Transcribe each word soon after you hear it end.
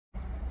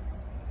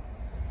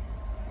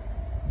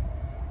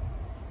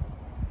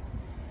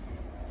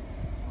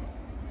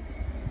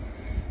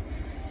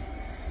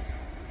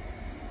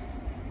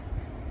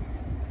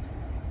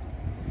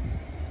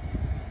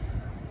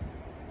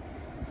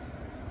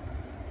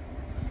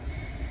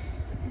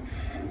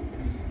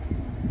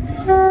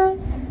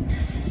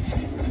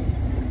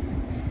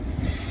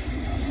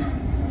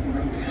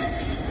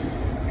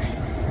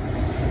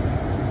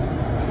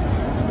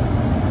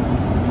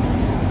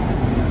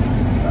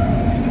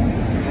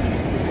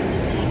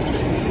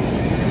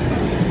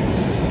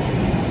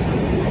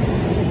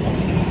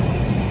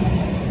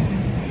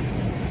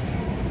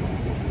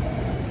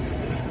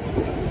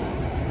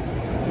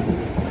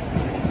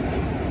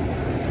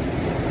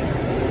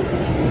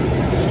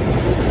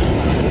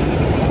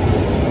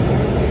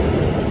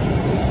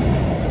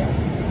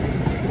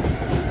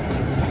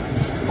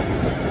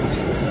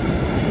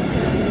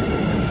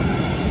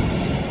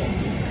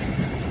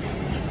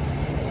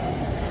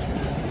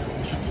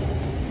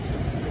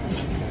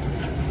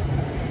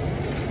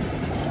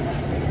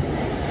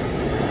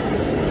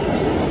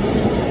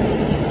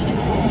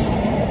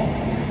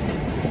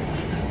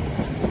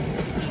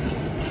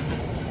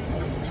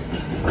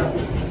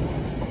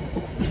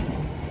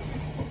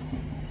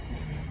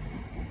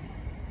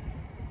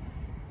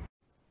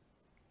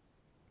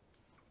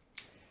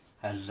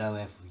Hello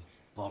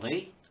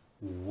everybody,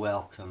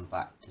 welcome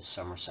back to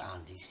Somerset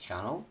Andy's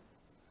channel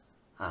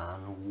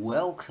and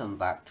welcome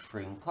back to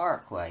Freeman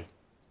Parkway.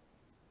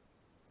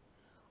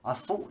 I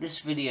thought this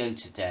video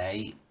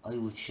today I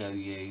would show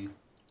you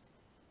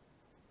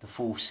the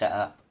full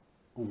setup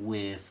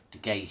with the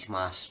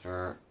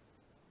Gaugemaster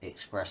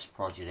Express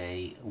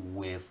Prodigy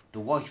with the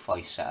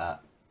Wi-Fi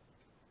setup.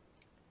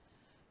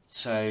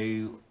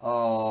 So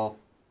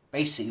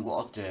basically what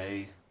I'll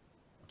do,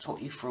 I'll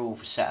talk you through all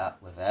the setup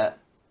with it,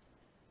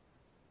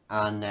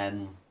 and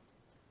then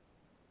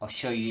I'll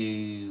show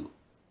you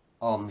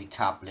on my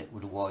tablet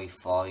with the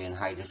Wi-Fi and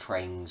how the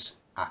trains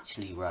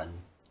actually run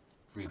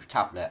through the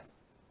tablet.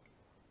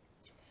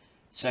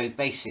 So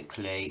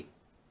basically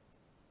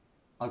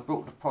I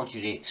brought the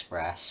Pridogy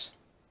Express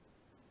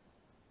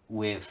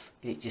with,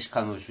 it just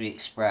comes with the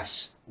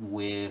Express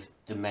with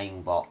the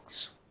main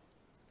box,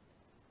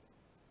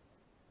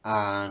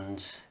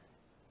 and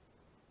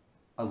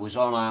I was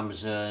on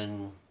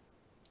Amazon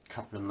a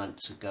couple of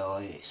months ago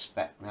I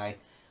expect now,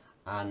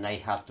 and they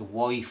had the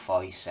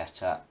Wi-Fi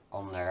setup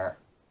on there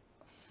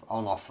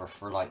on offer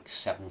for like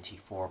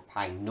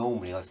 £74.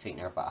 Normally I think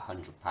they're about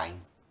 £100.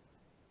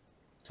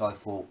 So I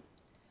thought,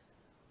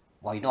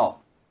 why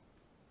not?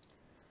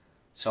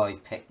 So I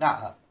picked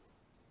that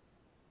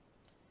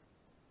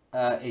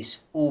up.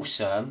 It's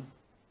awesome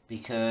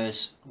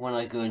because when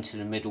I go into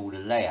the middle of the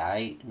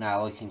layout,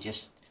 now I can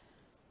just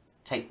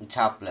take the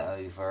tablet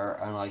over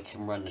and I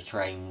can run the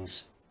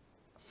trains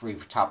through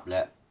the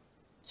tablet.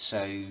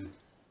 So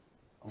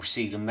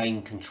obviously the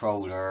main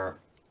controller,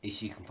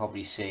 as you can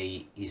probably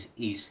see,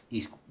 is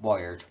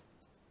wired.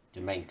 The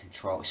main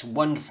control, it's a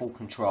wonderful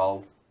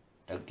control,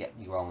 don't get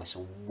me wrong, it's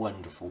a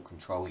wonderful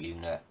control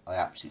unit. I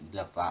absolutely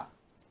love that.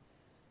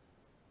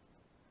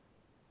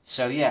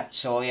 So yeah,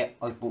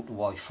 I bought the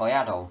Wi-Fi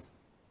add-on.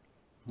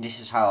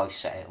 This is how I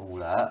set it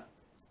all up.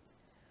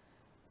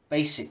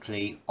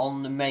 Basically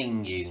on the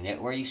main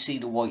unit where you see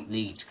the white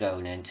leads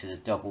going into the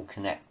double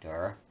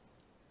connector,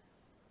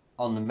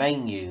 on the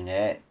main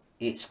unit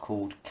it's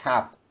called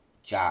cab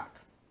jack.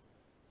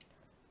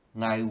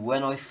 Now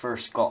when I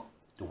first got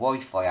the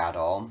Wi-Fi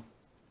add-on,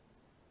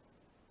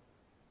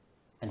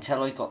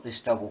 until I got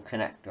this double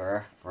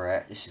connector for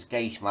it, this is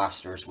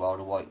Gaugemaster as well,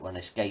 the white one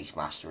is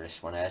Gaugemaster,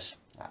 this one is,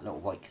 that little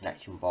white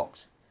connection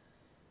box,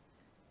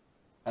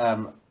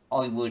 I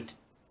would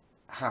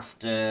have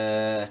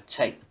to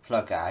take the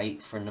plug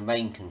out from the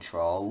main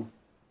control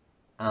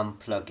and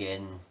plug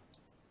in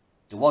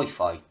the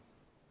Wi-Fi.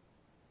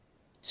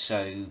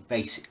 So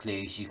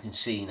basically, as you can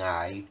see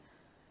now,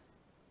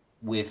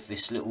 with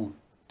this little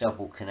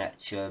double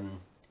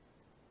connection,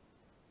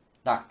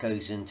 that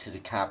goes into the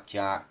cab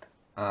jack,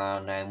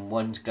 and then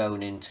one's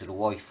going into the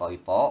Wi-Fi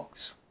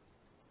box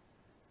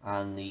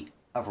and the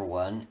other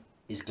one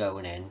is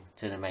going in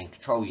to the main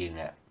control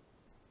unit.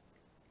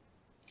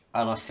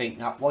 And I think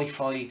that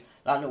Wi-Fi,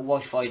 that little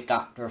Wi-Fi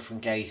adapter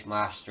from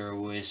Gaugemaster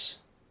was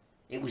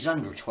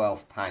under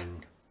 £12.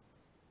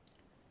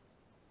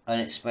 And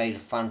it's made a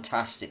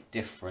fantastic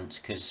difference,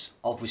 because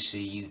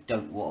obviously you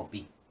don't want to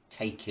be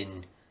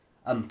taking,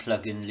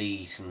 unplugging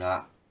leads and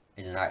that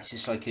in and out. It's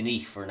just like an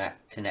Ethernet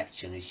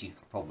connection, as you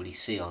can probably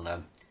see on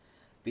them,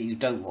 but you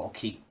don't want to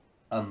keep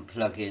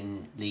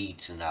unplugging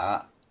leads and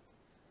that.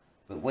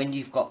 But when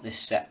you've got this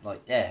set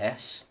like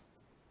this,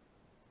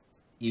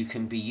 you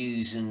can be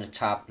using the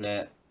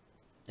tablet,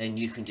 then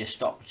you can just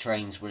stop the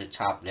trains with a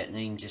tablet, and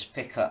then you can just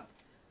pick up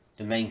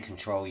the main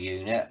control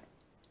unit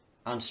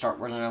and start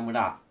running around with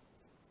that.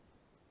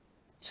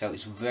 So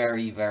it's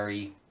very,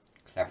 very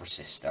clever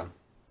system.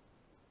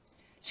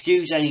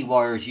 Excuse any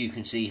wires you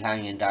can see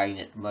hanging down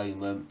at the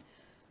moment,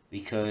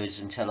 because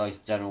until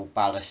I've done all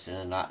ballasting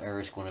and that,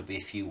 there is going to be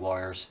a few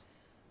wires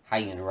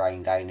hanging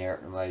around down there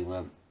at the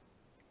moment.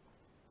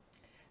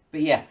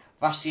 But yeah,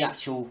 that's the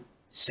actual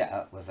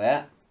setup with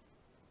it.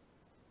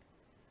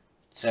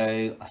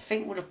 So I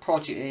think with a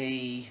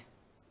Pridogy,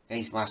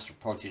 Gaugemaster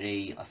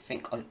Pridogy, I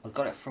think I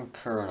got it from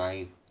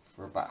Curnow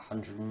for about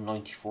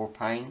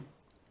 £194.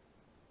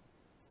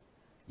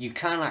 You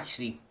can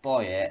actually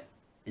buy it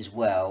as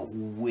well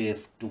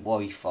with the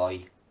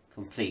Wi-Fi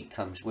complete,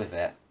 comes with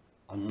it.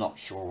 I'm not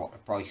sure what the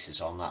price is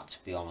on that,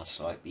 to be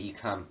honest, but you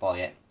can buy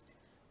it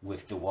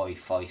with the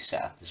Wi-Fi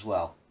setup as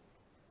well.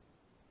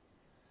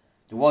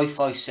 The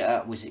Wi-Fi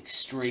setup was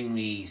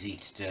extremely easy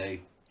to do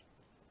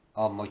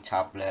on my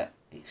tablet,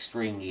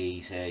 extremely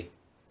easy.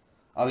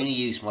 I only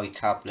use my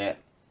tablet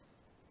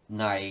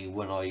now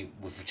when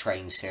with the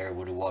trains here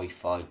with the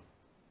Wi-Fi.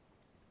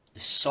 The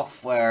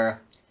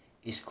software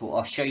is called,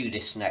 I'll show you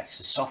this next,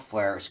 the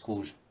software is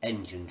called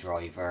Engine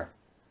Driver,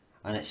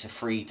 and it's a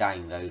free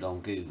download on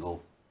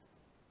Google.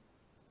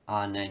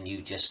 And then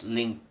you just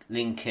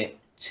link it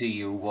to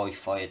your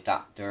Wi-Fi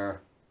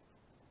adapter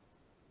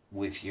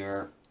with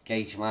your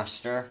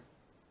Gaugemaster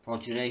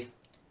Pridogy,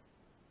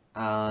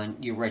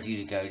 and you're ready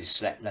to go to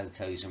select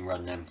locos and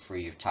run them through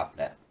your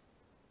tablet.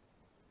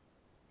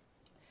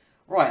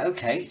 Right,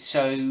 okay,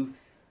 so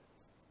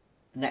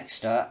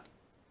next up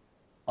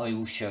I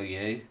will show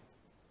you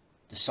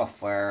the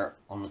software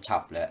on the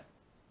tablet.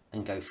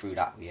 and go through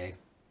that with you.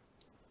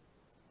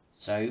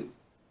 So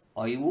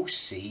I will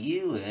see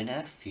you in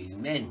a few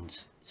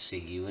minutes. See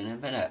you in a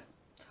minute.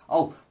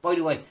 Oh, by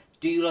the way,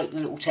 do you like the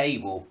little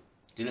table?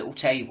 The little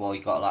table I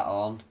got that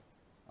on.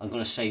 I'm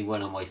going to say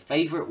one of my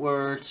favourite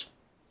words.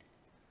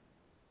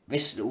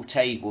 This little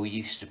table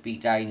used to be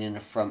down in the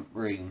front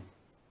room.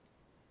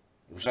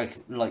 It was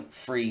like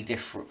three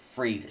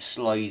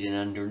sliding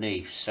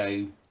underneath.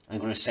 So I'm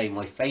going to say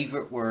my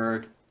favourite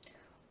word.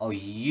 I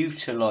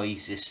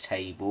utilise this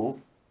table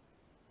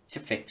to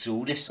fix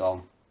all this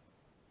on.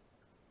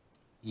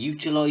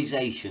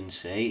 Utilisation,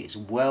 see, it's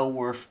well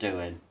worth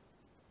doing.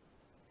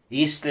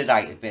 He is slid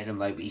out a bit in a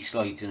moment, he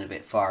slides in a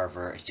bit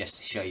farther, it's just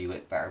to show you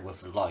it better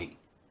with the light.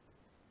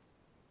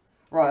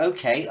 Right,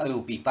 okay, I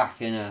will be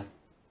back in a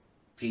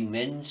few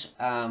minutes.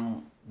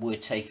 We'll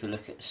take a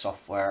look at the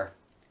software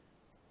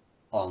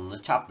on the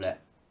tablet.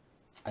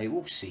 I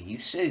will see you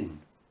soon.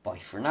 Bye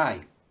for now.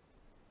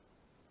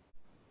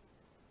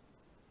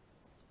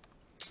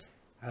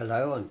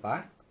 Hello, I'm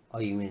back.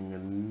 I'm in the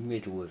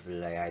middle of the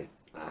layout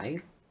now.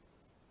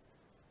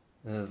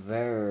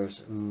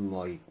 There's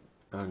my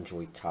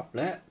Android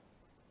tablet.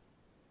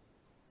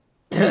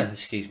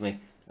 Excuse me.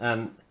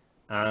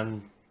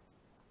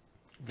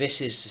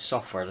 This is the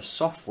software. The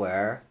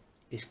software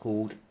is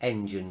called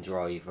Engine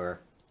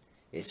Driver.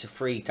 It's a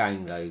free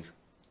download.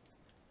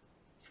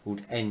 It's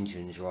called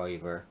Engine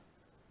Driver.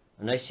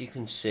 And as you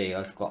can see,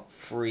 I've got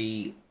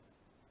 3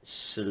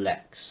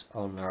 selects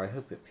on there. I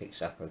hope it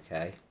picks up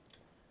okay.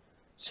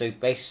 So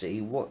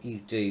basically what you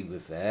do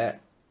with it,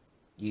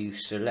 you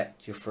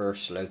select your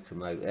first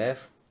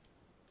locomotive,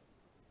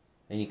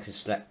 and you can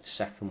select the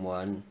second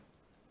one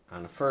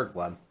and a third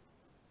one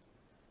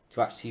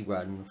to actually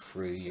run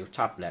through your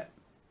tablet.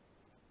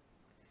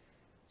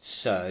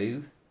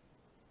 So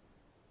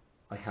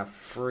I have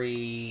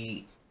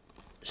 3,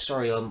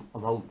 sorry I'm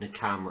holding the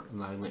camera at the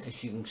moment,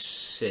 as you can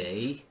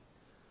see.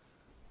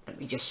 Let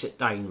me just sit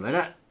down a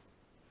minute.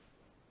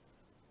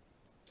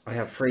 I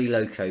have 3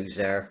 locos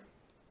there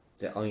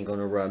that I'm going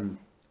to run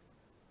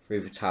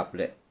through the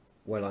tablet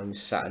while I'm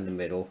sat in the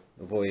middle.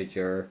 The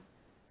Voyager,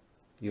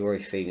 Euro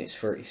Phoenix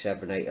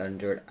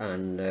 37800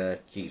 and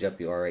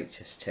GWR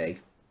HST.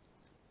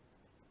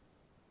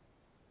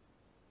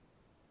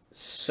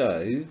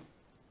 So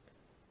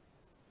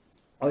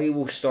I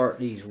will start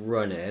these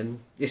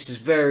running. This is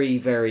very,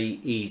 very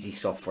easy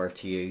software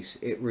to use.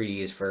 It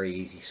really is very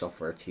easy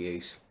software to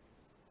use,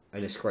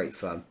 and it's great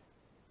fun.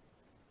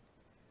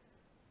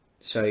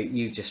 So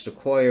you just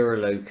acquire a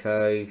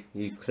loco,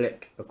 you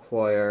click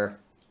acquire,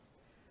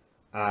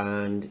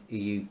 and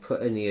you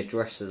put in the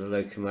address of the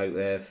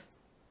locomotive,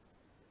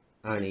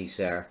 and he's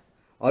there.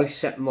 I've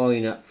set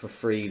mine up for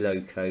 3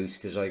 locos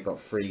because I got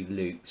 3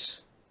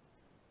 loops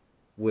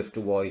with the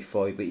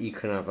Wi-Fi, but you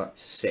can have up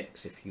to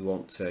 6 if you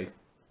want to.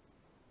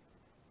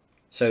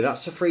 So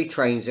that's the 3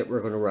 trains that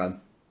we're going to run.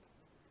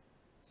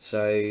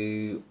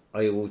 So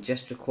I will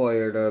just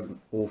acquire them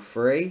all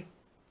 3,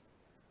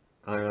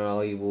 and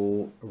I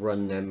will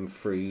run them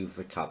through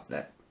the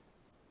tablet.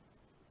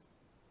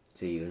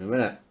 See you in a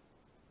minute.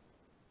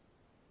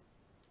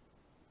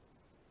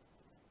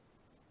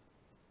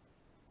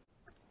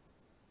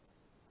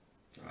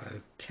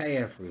 Okay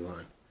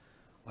everyone,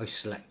 I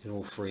selected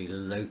all 3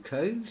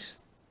 locos.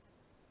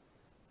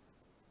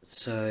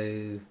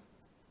 So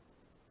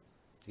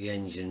the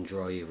Engine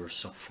Driver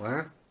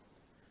software.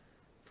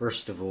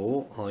 First of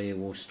all, I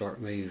will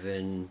start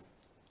moving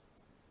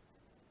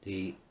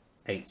the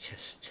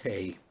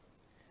HST.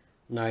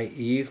 Now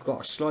you've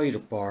got a slider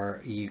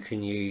bar you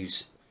can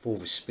use for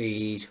the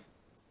speed.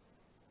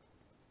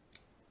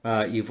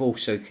 You've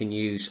also can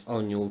use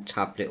on your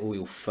tablet or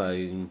your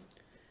phone.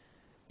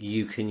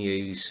 You can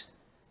use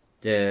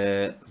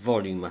the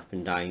volume up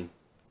and down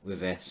with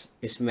this.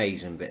 It's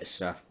amazing bit of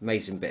stuff,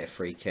 amazing bit of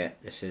free kit.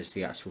 This is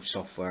the actual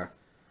software.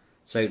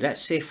 So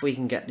let's see if we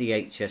can get the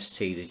HST,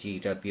 the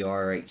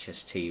GWR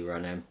HST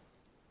running.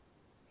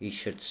 He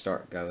should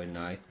start going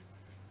now.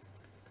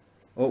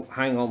 Oh,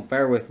 hang on,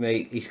 bear with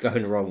me, he's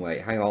going the wrong way,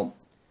 hang on.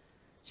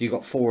 So you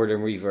got forward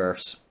and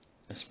reverse.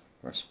 Let's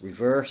press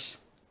reverse,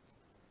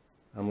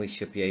 and we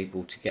should be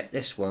able to get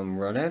this one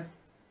running.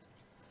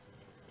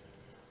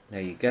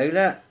 There you go,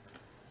 there.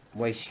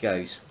 Away she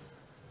goes.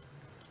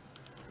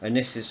 And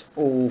this is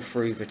all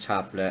through the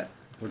tablet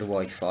with the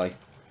Wi-Fi.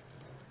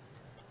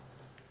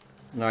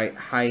 Now,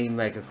 how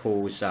mega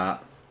cool is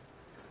that?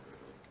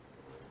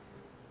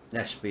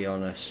 Let's be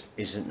honest,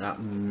 isn't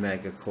that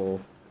mega cool?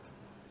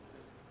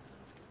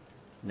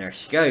 And there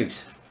she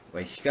goes.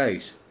 Away she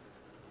goes.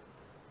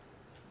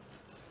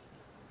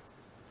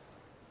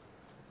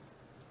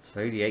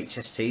 So the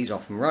HST's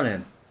off and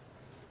running.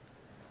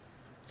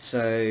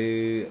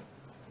 So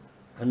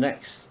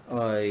next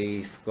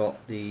I've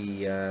got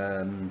the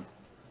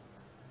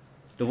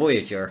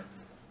Voyager.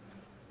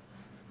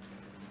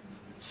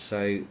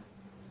 So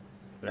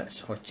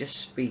I'll just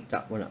speed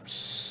that one up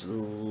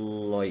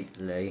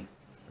slightly,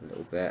 a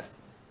little bit.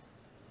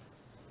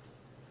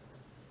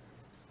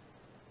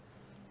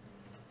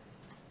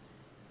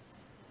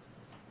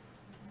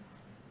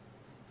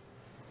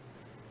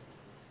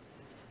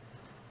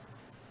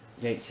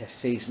 The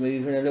HST's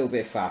moving a little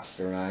bit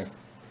faster now.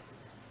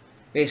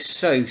 It's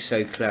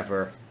so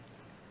clever.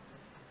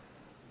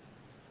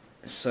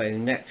 So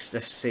next,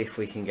 let's see if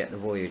we can get the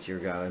Voyager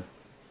going.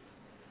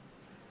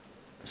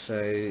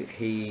 So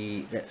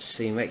let's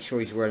see, make sure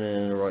he's running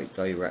in the right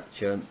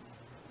direction.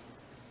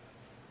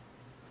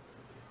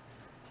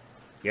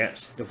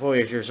 Yes, the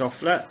Voyager's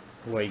offlet.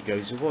 Away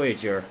goes the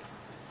Voyager.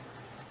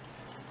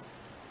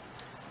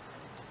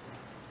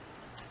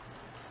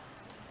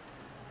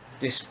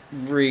 This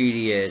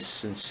really is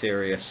some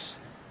serious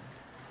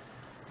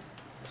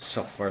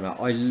software now.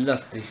 I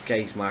love this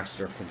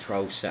Gaugemaster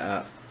control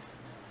setup.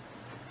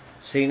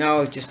 See,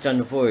 now I've just done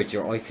the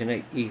Voyager, I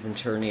can even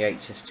turn the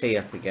HST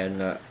up again.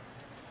 Look.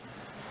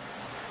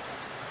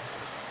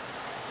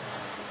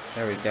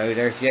 There we go,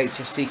 there's the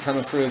HST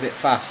coming through a bit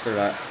faster.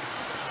 Look.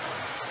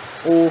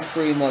 All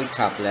through my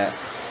tablet.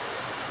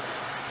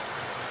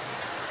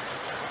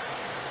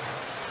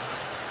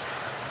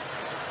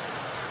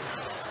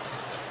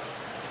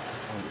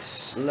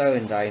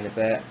 Slowing down a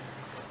bit.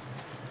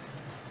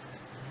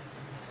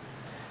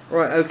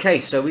 Right, okay,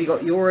 so we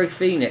got Euro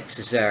Phoenix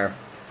is there.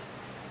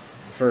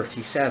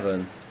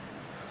 37.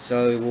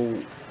 So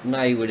we'll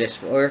now with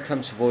this. Oh, here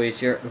comes the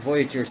Voyager. The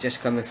Voyager is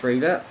just coming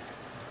through that.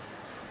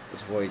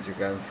 There's Voyager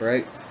going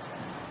through.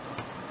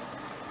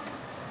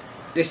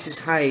 This is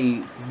how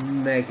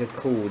mega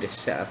cool this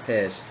setup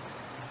is.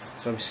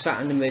 So I'm sat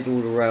in the middle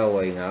of the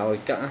railway now. I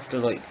don't have to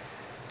like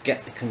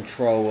get the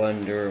control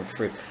under and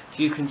through. As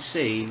you can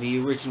see, the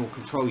original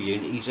control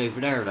unit, he's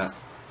over there. That.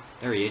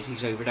 There he is,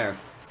 he's over there.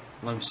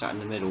 And I'm sat in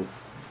the middle.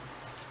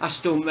 That's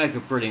still a mega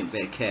brilliant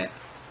bit of kit.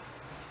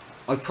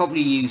 I'd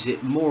probably use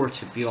it more,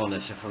 to be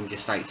honest, if I'm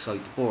just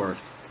outside the board.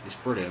 It's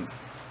brilliant.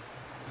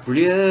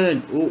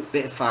 Brilliant! Oh,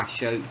 bit of fast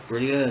show.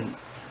 Brilliant.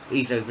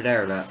 He's over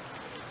there, that.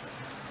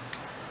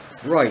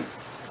 Right.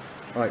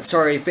 Right,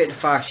 sorry, a bit of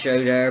fast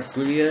show there.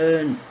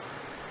 Brilliant.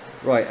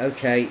 Right,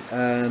 okay.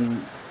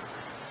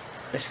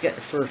 Let's get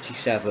the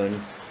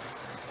 37.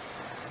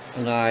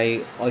 And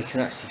I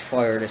can actually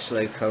fire this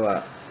loco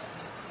up.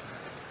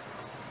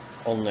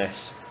 On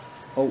this.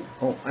 Oh,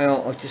 hang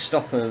on, I'll just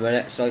stop him a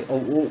minute. So,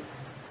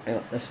 hang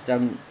on, let's,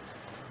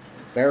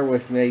 bear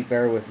with me,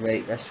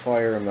 let's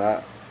fire him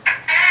up.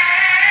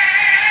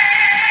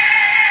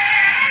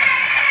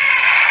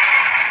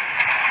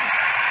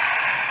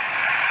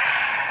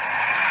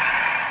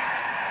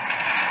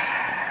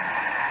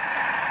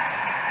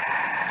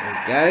 There we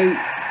go.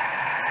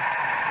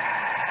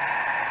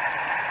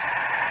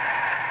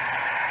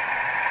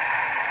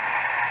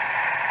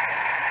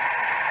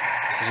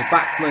 This is a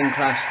Bachmann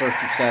Class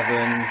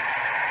 37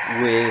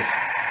 with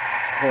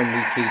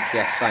Hornby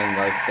TTS sound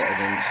guide fitted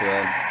into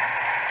them,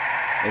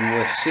 and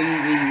with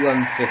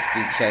CV150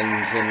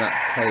 changing that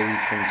code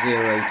from 0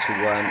 to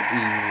 1,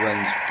 he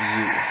runs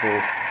beautiful.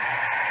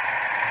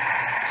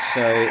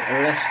 So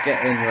let's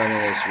get him running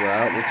as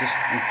well. We'll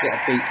get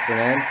a beat from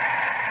him.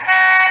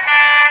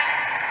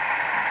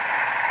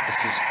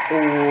 This is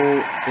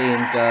all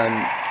being done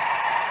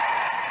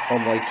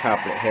on my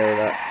tablet here.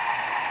 Look,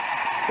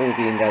 it's all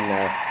being done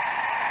there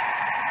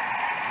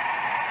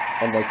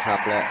on my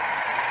tablet.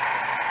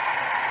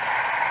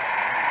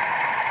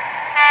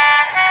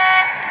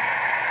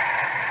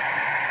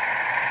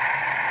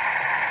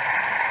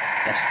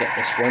 Let's get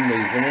this one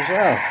moving as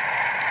well.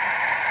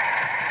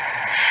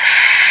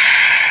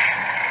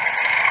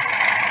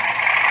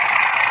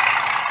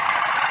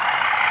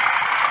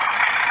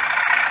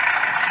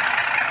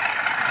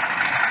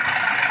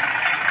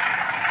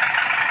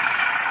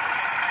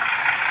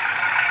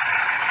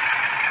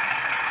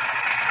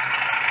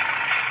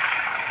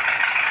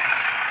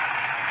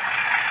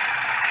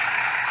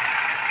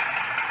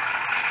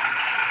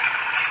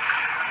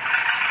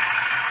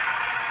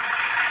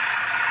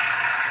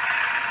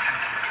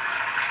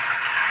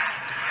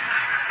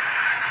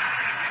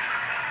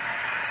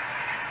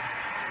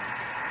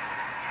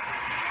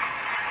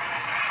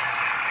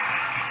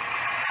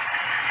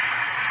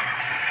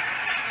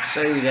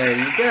 So there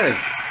you go.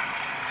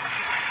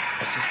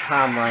 Let's just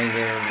pan around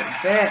here a little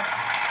bit.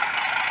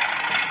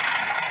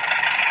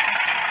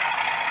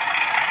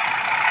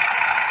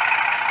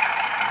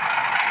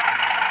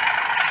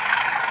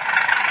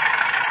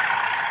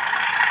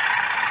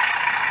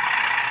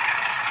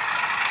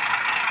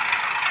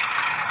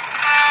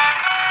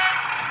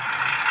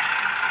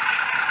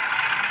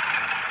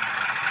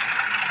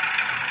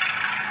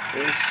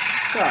 It's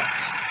such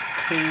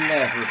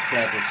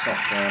clever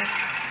software.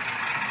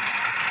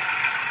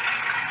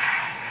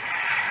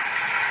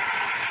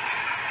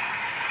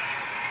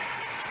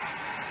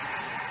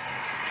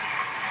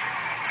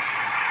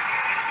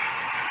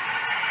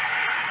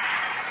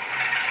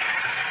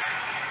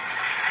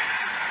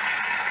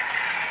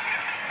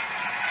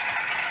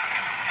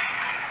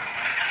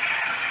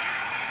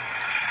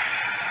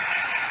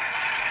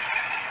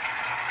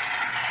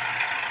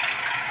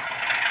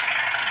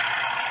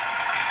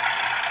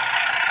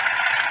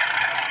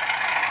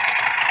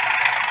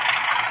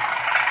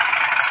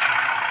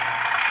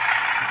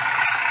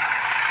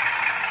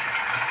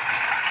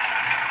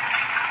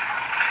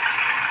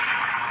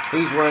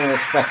 He's running a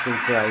special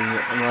train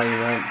at the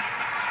moment.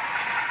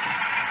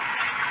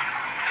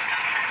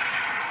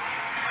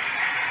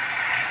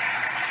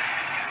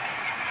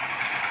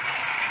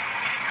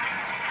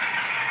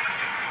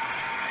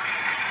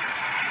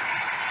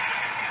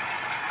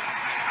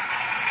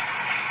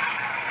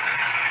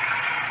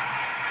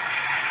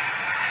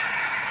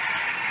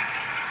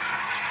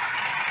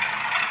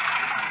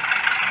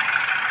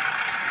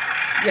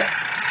 Yeah,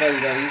 so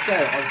there you go.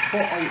 I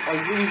thought I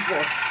really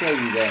want to show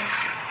you this.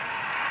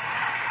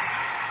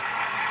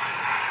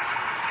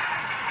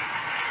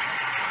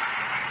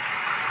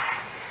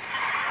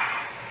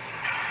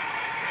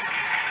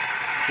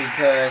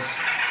 Because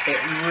it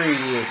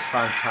really is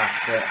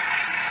fantastic.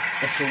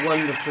 It's a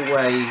wonderful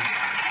way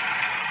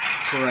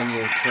to run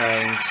your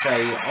train. So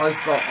I've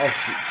got,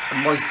 obviously,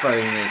 my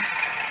phone is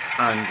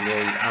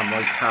Android and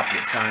my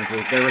tablet's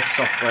Android. There is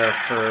software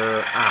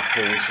for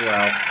Apple as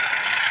well.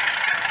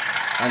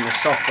 And the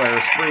software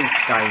is free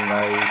to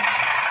download,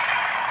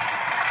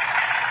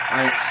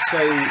 and it's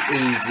so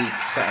easy to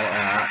set it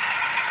up.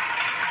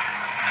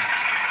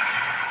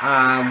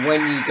 And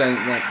when you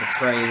don't want the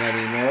train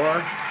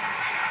anymore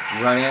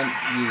running,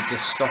 you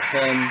just stop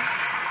him,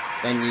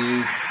 then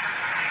you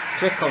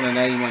click on the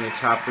name on your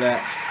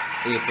tablet,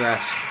 the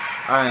address,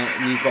 and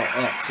you've got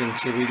an option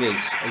to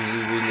release, and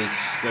you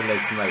release the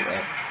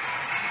locomotive.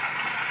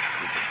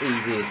 It's as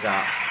easy as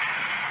that.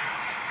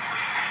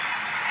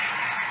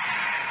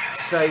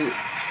 So,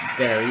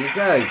 there you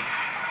go.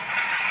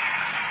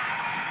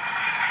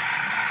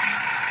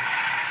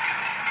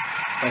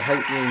 I hope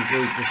you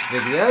enjoyed this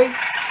video.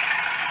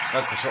 It's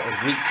like a sort of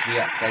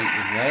weekly update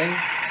with me.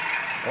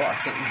 Oh, I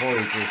think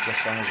Voyager's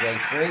just on his way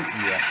through.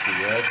 Yes, he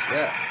is,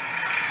 yeah.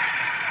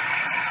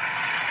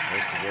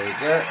 There's the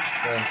Voyager,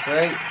 going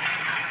through.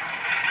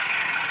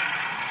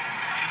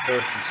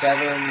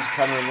 37s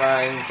coming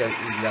round. Don't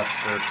we love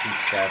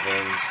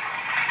 37s?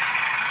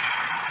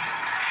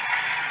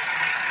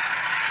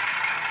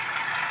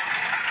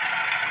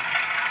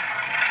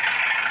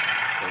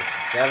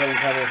 7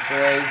 coming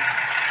through.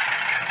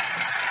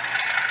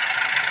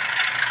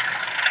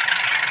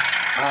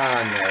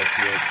 And there's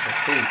the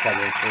HST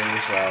coming through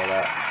as well.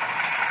 That.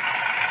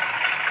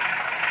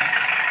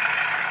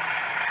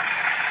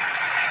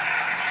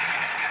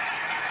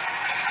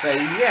 So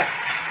yeah,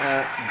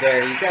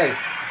 there you go.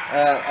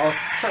 I'll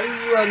tell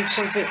you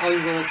something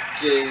I'm going to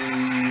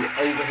do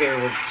over here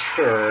with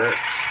church.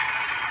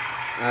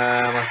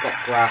 I've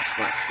got grass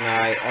mats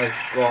now. I've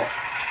got,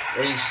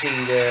 where you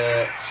see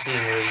the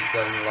scenery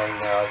going along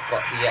there, I've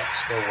got the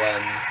extra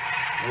one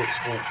which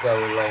will go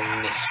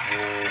along this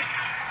wall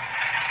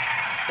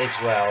as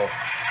well.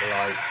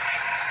 Like,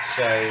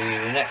 so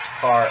the next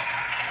part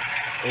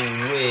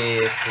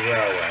with the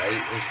railway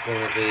is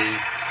going to be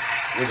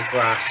with the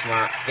grass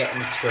mat,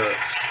 getting the church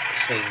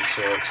scene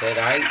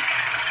sorted out.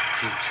 A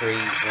few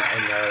trees and that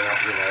in there, and that,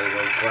 you know,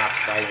 the grass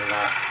down and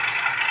that.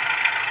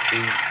 A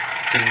few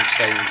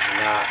tombstones and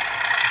that.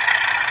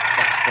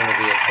 That's going to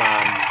be a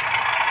plan.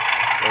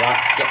 We'll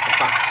have to get the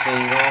back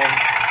scene on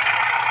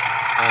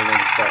and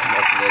then start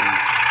modelling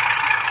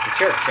the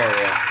church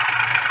area.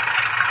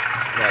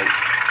 Right,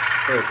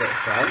 for a bit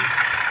of fun.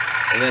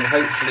 And then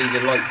hopefully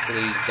the light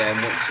bleed then,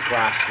 once the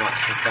grass mats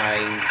are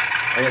down,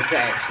 and a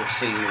bit extra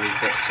scenery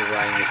bits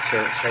around the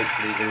church,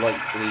 hopefully the light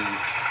bleed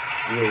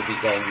will be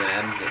gone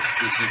then. As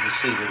you can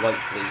see, the light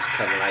bleed's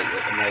coming out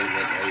at the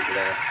moment over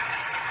there.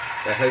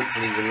 So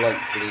hopefully the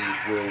light bleed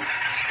will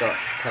start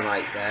to come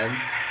out then.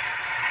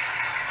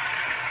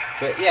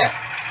 But yeah,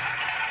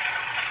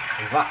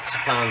 that's the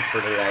plan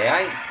for the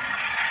layout.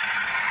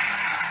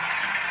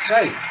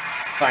 So,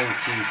 thank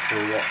you for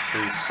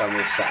watching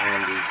Somerset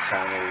Andy's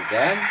channel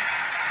again.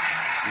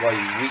 My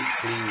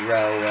weekly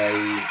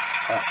railway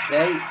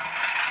update.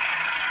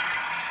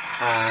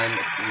 And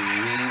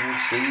we will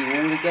see you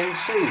all again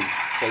soon.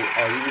 So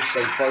I will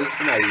say bye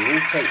for now. You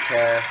all take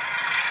care.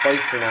 Bye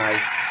for now.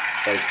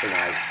 Bye for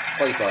now.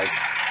 Bye bye.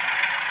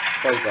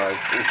 Bye bye.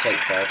 All take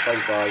care.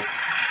 Bye bye.